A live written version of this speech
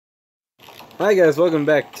Hi guys, welcome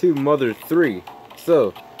back to Mother 3.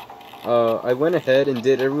 So, I went ahead and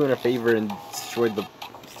did everyone a favor and destroyed the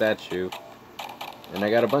statue. And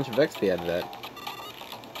I got a bunch of XP out of that.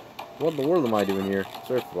 What in the world am I doing here?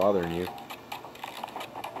 Sorry for bothering you.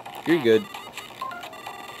 You're good.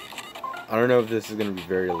 I don't know if this is going to be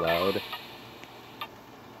very loud.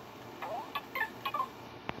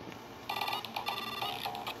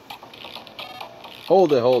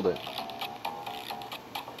 Hold it.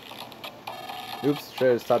 Oops, try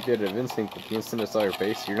to stop you out of instinct, but the instant I saw your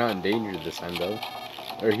face, you're not in danger this time, though.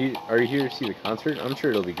 Are you here to see the concert? I'm sure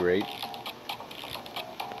it'll be great.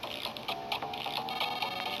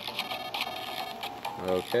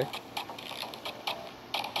 Okay.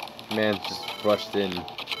 Man just rushed in.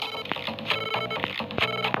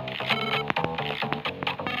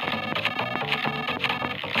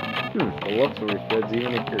 The love story spreads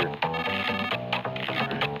even here.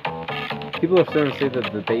 People are starting to say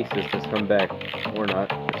that the bassist has come back, or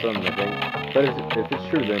not, or something, I think. But if it's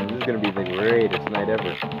true, then this is going to be the greatest night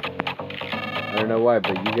ever. I don't know why,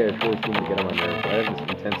 but you guys really seem to get on my nerves. I have this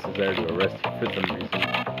intense desire to arrest you for some reason.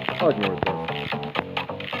 I'll ignore it though.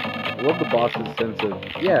 I love the boss's sense of,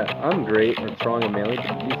 yeah, I'm great and strong and manly, but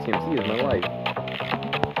DCMC is my life.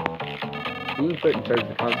 Being put in charge of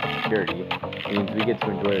the concert security means we get to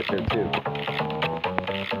enjoy the show too.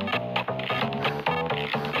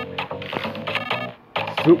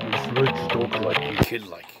 Something Smudge don't like and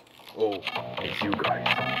kid-like. Oh, it's you guys.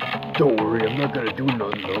 Don't worry, I'm not gonna do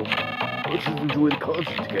nothing though. Let's just enjoy the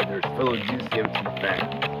concert together as fellow DCMT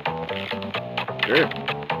fans. Sure.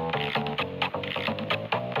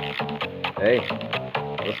 Hey,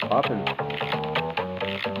 what's poppin'?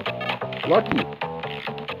 Lucky!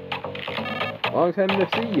 Long time no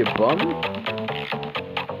see, you bum!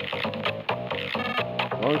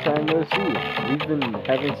 Long time no see. We've been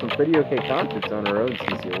having some pretty okay concerts on our own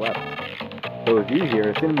since you left. So with you here,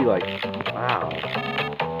 it's gonna be like, wow.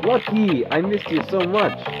 Lucky! I missed you so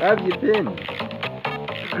much! How have you been?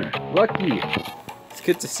 Lucky! It's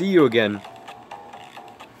good to see you again.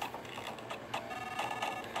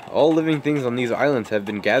 All living things on these islands have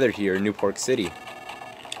been gathered here in Newport City.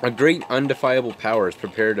 A great undefiable power has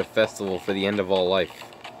prepared a festival for the end of all life.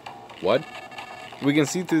 What? We can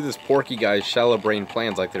see through this porky guy's shallow-brained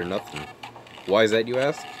plans like they're nothing. Why is that, you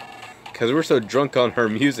ask? Because we're so drunk on her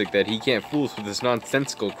music that he can't fool us with this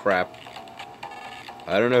nonsensical crap.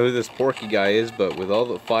 I don't know who this porky guy is, but with all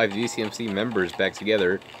the 5 DCMC members back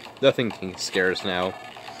together, nothing can scare us now.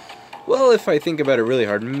 Well, if I think about it really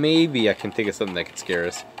hard, maybe I can think of something that can scare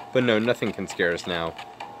us. But no, nothing can scare us now.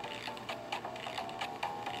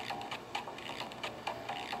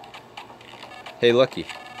 Hey, Lucky,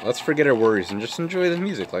 let's forget our worries and just enjoy the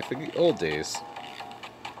music like the old days.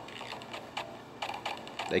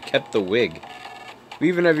 They kept the wig. We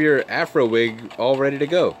even have your afro wig all ready to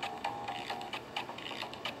go.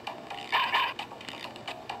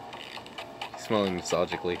 He's smiling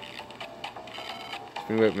nostalgically.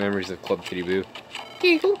 Bring back memories of Club Kitty Boo.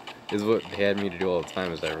 Giggle is what they had me to do all the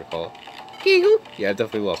time, as I recall. Giggle. Yeah, I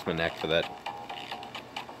definitely lost my knack for that.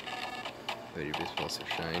 But your baseball so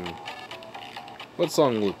shiny. What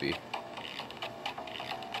song will it be?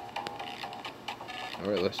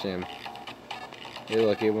 Alright, let's jam. Hey,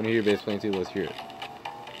 Lucky, I want to hear your bass playing too. Let's hear it.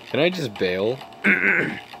 Can I just bail?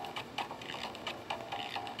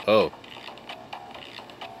 Oh.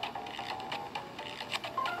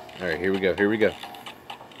 Alright, here we go.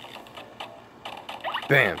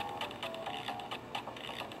 Bam!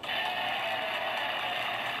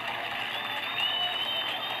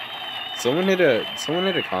 Someone hit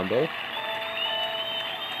a combo.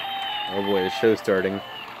 Oh boy, the show's starting.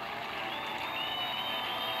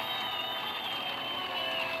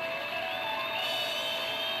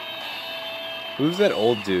 Who's that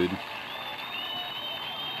old dude?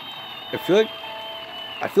 I feel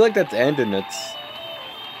like that's Andonitz.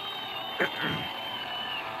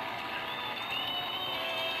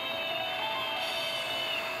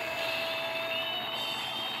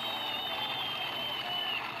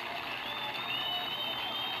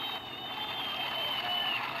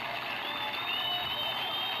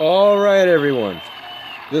 Alright, everyone.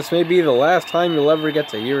 This may be the last time you'll ever get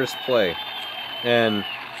to hear us play. And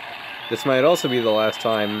this might also be the last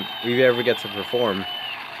time we ever get to perform.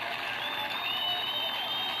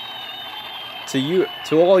 To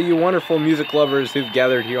all you wonderful music lovers who've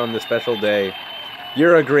gathered here on this special day,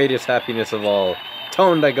 you're our greatest happiness of all.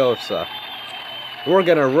 Ton da gosa. We're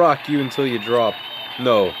gonna rock you until you drop.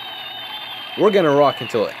 No. We're gonna rock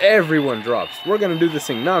until everyone drops. We're gonna do this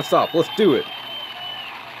thing non-stop. Let's do it.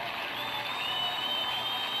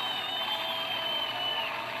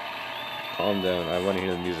 Calm down. I want to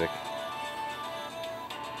hear the music.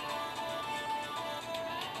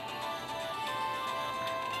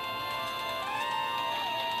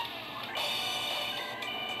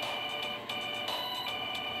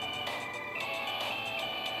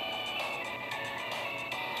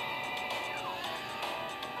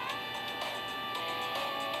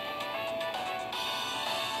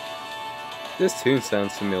 This tune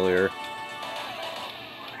sounds familiar.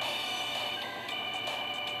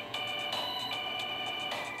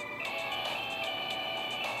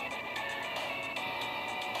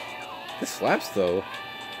 This slaps though.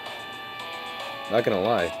 Not gonna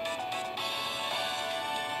lie.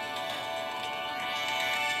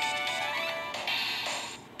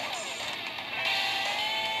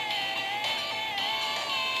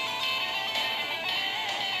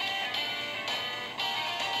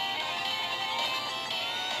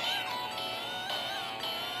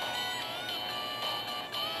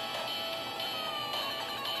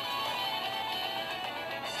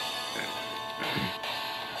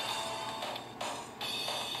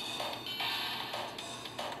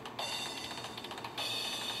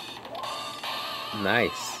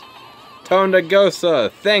 Nice. Tonda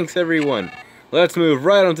Gosa! Thanks everyone! Let's move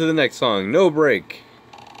right on to the next song. No break.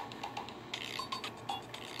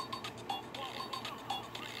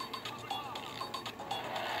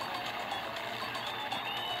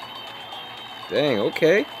 Dang,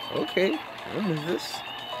 okay. Okay. What is this?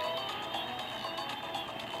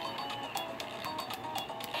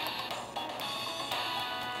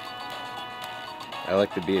 I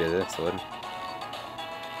like the beat of this one.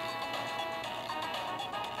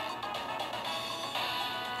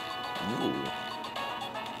 Ooh.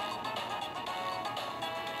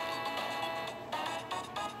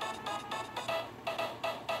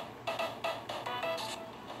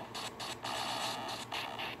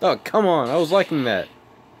 Oh, come on. I was liking that.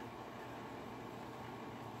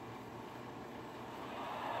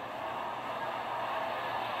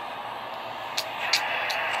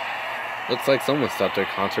 Looks like someone stopped their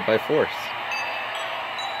concert by force.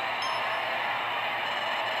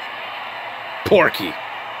 Porky!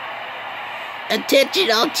 Attention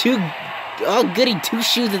all goody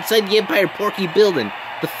two-shoes inside the Empire Porky building.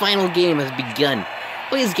 The final game has begun.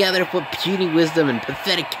 Please gather up what puny wisdom and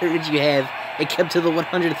pathetic courage you have and come to the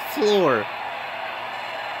 100th floor.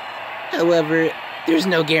 However, there's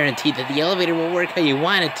no guarantee that the elevator will work how you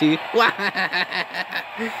want it to.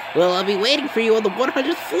 Well, I'll be waiting for you on the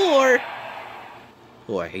 100th floor.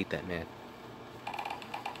 Oh, I hate that man.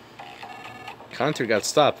 Concert got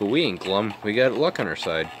stopped, but we ain't glum. We got luck on our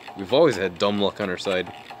side. We've always had dumb luck on our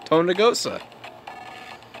side. Tonda Gosa!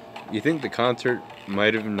 You think the concert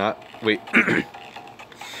might have not... Wait.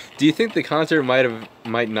 Do you think the concert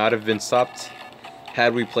might not have been stopped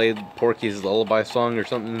had we played Porky's Lullaby song or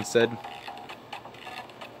something instead?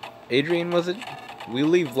 Adrian, was it? We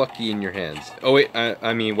leave Lucky in your hands. Oh wait,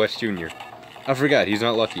 I mean West Jr. I forgot, he's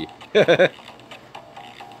not Lucky.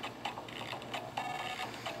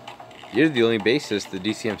 You're the only bassist the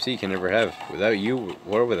DCMC can ever have. Without you,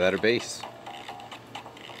 or without a bass.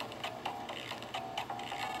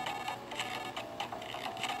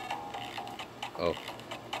 Oh.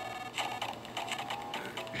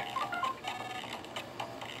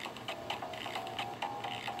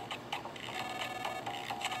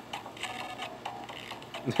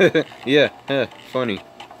 Yeah, funny.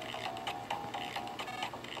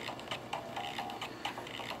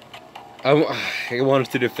 I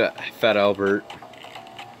wanted to do Fat Albert.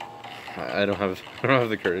 I don't have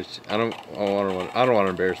the courage. I don't want to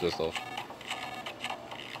embarrass myself.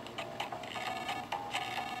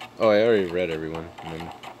 Oh, I already read everyone. And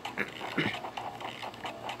then...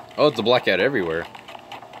 Oh, it's a blackout everywhere.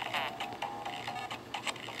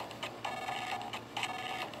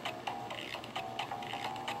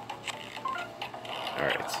 All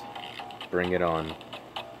right, bring it on,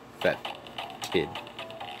 fat kid.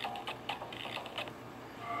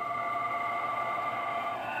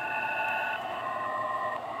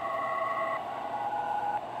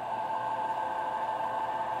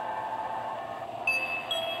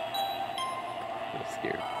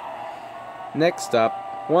 Scared. Next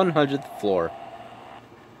stop, 100th floor.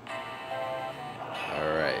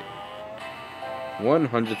 Alright.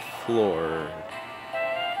 100th floor.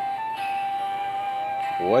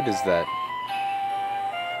 What is that?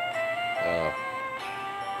 Oh.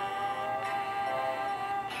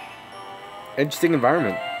 Interesting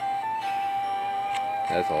environment.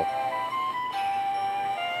 That's all.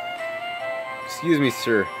 Excuse me,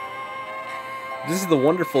 sir. This is the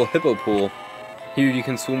wonderful hippo pool. Here you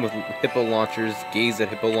can swim with hippo launchers, gaze at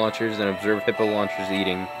hippo launchers, and observe hippo launchers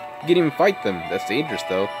eating. You can even fight them. That's dangerous,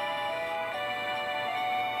 though.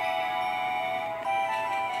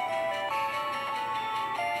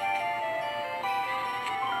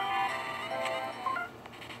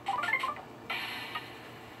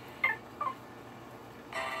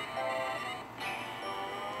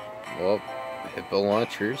 Well, hippo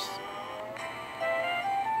launchers.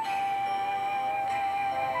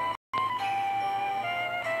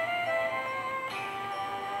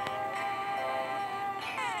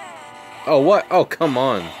 Oh, what? Oh, come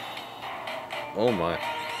on. Oh, my.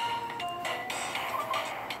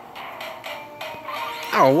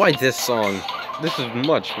 Oh, why this song? This is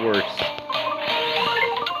much worse.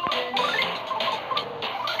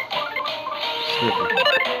 Sniffing.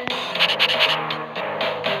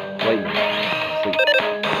 Lightning. Sleep.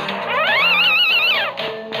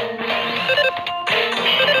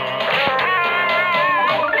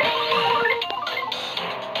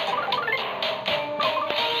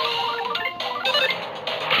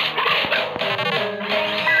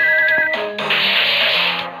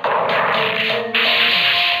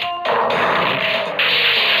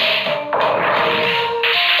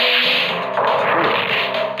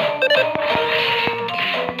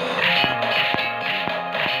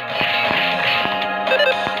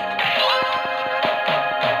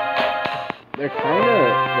 They're kinda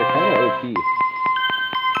OP.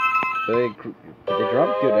 But they drop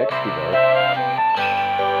good XP though.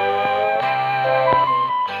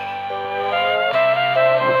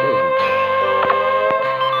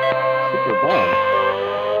 Super bomb.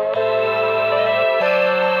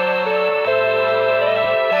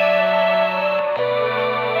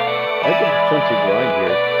 I could potentially grind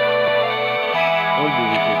here. I want to do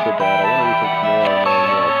research so bad. I want to research more and more and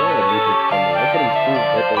more. I feel like I'd research something. I could improve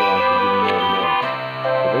Hippo Launchers even more and more.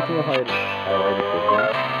 But wait till I already did them.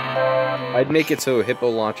 I'd make it so Hippo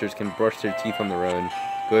Launchers can brush their teeth on their own,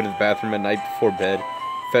 go to the bathroom at night before bed,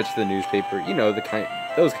 fetch the newspaper. You know,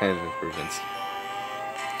 those kinds of improvements.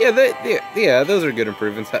 Yeah, those are good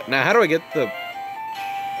improvements. Now, how do I get the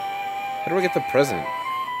present?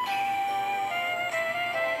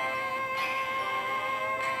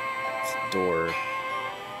 It's a door.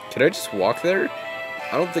 Can I just walk there?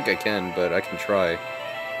 I don't think I can, but I can try.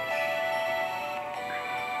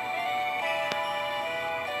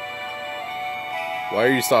 Why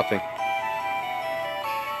are you stopping?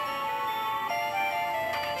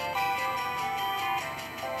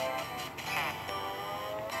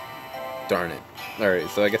 Darn it. Alright,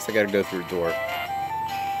 so I guess I gotta go through a door.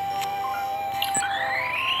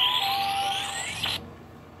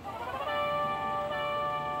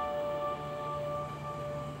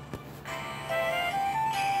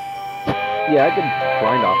 Yeah, I could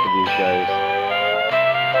grind off of these guys.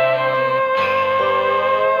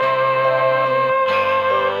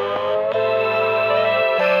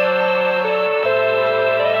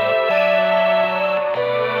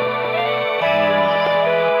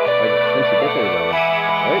 Get there though,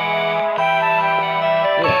 right?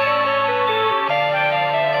 Yeah.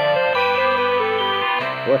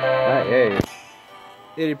 What? Hi, hey.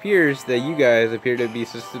 It appears that you guys appear to be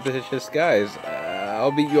suspicious guys.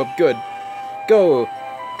 I'll beat you up good. Go,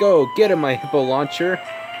 get him, my Hippo Launcher.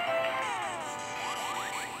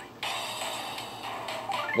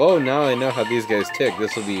 Well, now I know how these guys tick.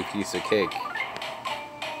 This will be a piece of cake.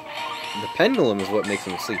 The pendulum is what makes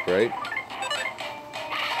them sleep, right?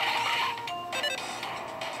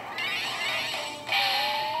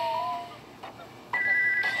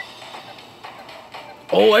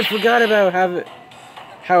 Oh, I forgot about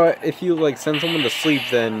how if you like send someone to sleep,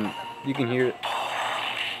 then you can hear it.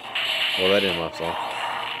 Well, that didn't last long.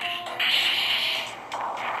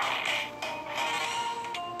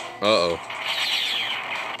 Uh-oh.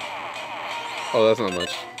 Oh, that's not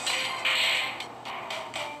much.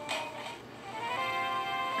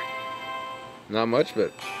 Not much,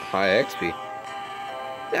 but high XP.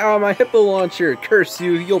 Ah, my Hippo Launcher! Curse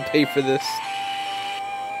you! You'll pay for this.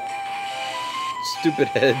 Stupid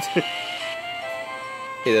head.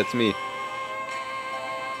 Hey, that's me.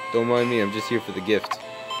 Don't mind me, I'm just here for the gift.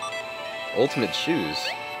 Ultimate shoes.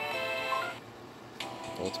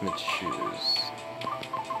 Ultimate shoes.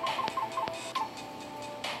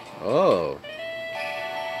 Oh.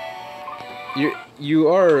 You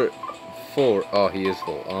are full. Oh, he is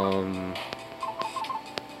full.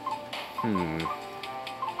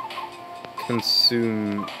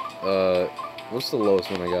 Consume, what's the lowest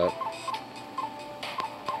one I got?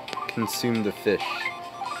 Consume the fish.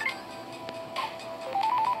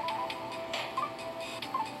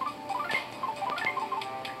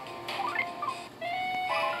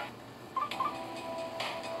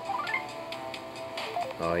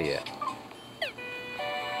 Oh, yeah.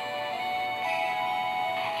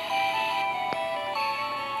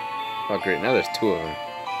 Oh, great. Now there's two of them.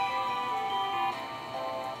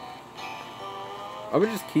 I would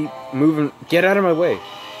just keep moving. Get out of my way.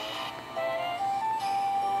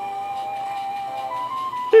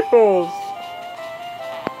 Hippos!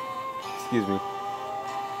 Excuse me.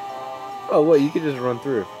 Oh, what? You could just run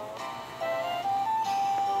through.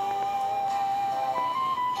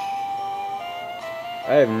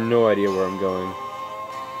 I have no idea where I'm going.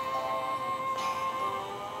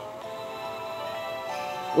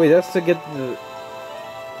 Wait, that's to get the...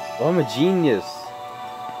 Oh, I'm a genius.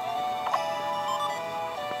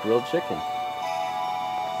 Grilled chicken.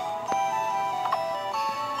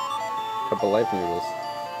 Cup of life noodles.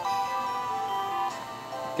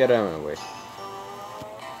 Get out of my way.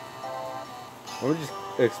 I want to just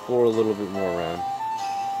explore a little bit more around.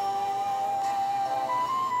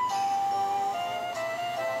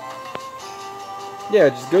 Yeah,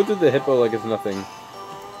 just go through the hippo like it's nothing.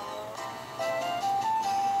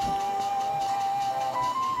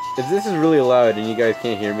 If this is really loud and you guys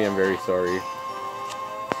can't hear me, I'm very sorry.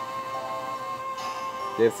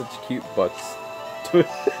 They have such cute butts.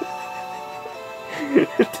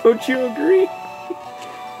 Don't you agree?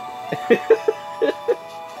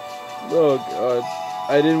 Oh god.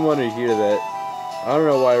 I didn't want to hear that. I don't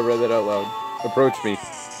know why I read that out loud. Approach me.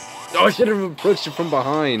 Oh, I should have approached it from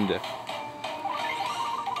behind.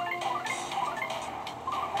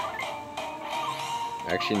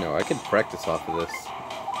 Actually, no. I could practice off of this.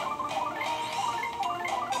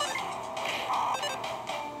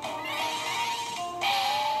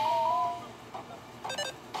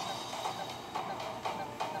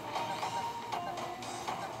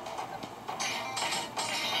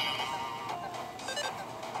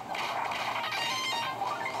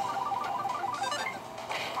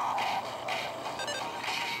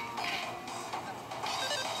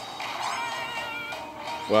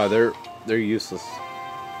 Wow, they're useless.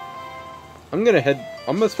 I'm gonna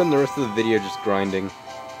spend the rest of the video just grinding.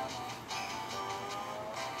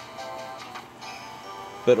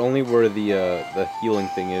 But only where the healing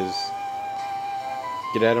thing is.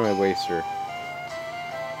 Get out of my way, sir.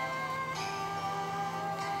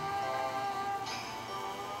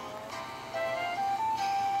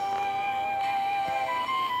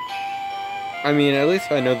 I mean, at least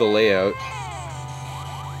I know the layout.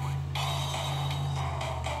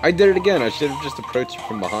 I did it again. I should have just approached it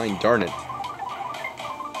from behind. Darn it.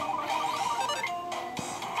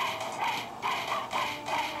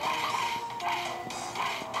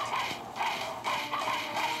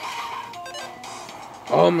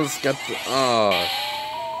 Almost got the...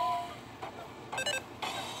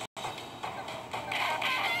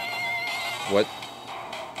 What?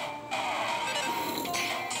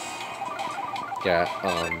 Yeah,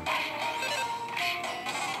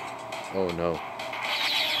 Oh no.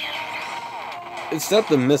 It's not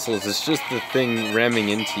the missiles, it's just the thing ramming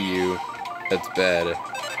into you that's bad.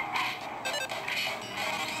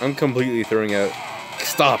 I'm completely throwing out...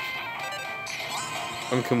 Stop!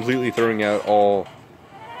 I'm completely throwing out all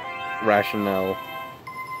rationale.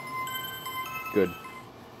 Good.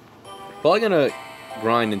 Probably gonna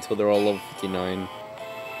grind until they're all level 59.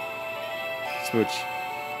 Smooch.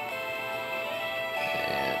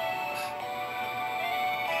 And...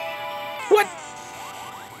 What?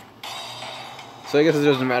 So I guess it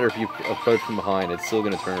doesn't matter if you approach from behind, it's still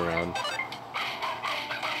gonna turn around.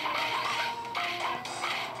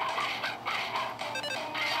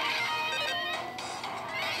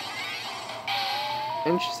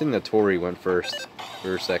 Interesting that Tori went first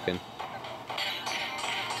for a second.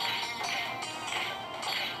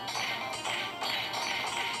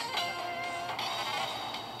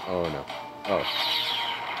 Oh no. Oh.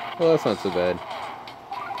 Well, that's not so bad.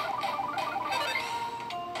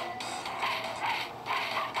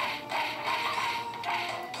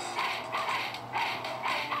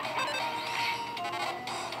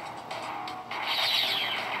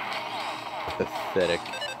 Pathetic.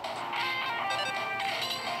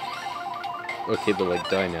 Okay, but like,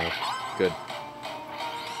 die now. Good.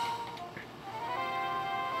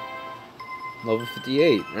 Level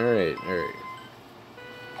 58. Alright, alright.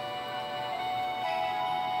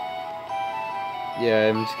 Yeah,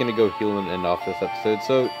 I'm just gonna go heal and end off this episode.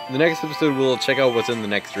 So, the next episode we'll check out what's in the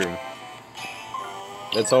next room.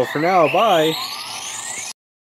 That's all for now. Bye!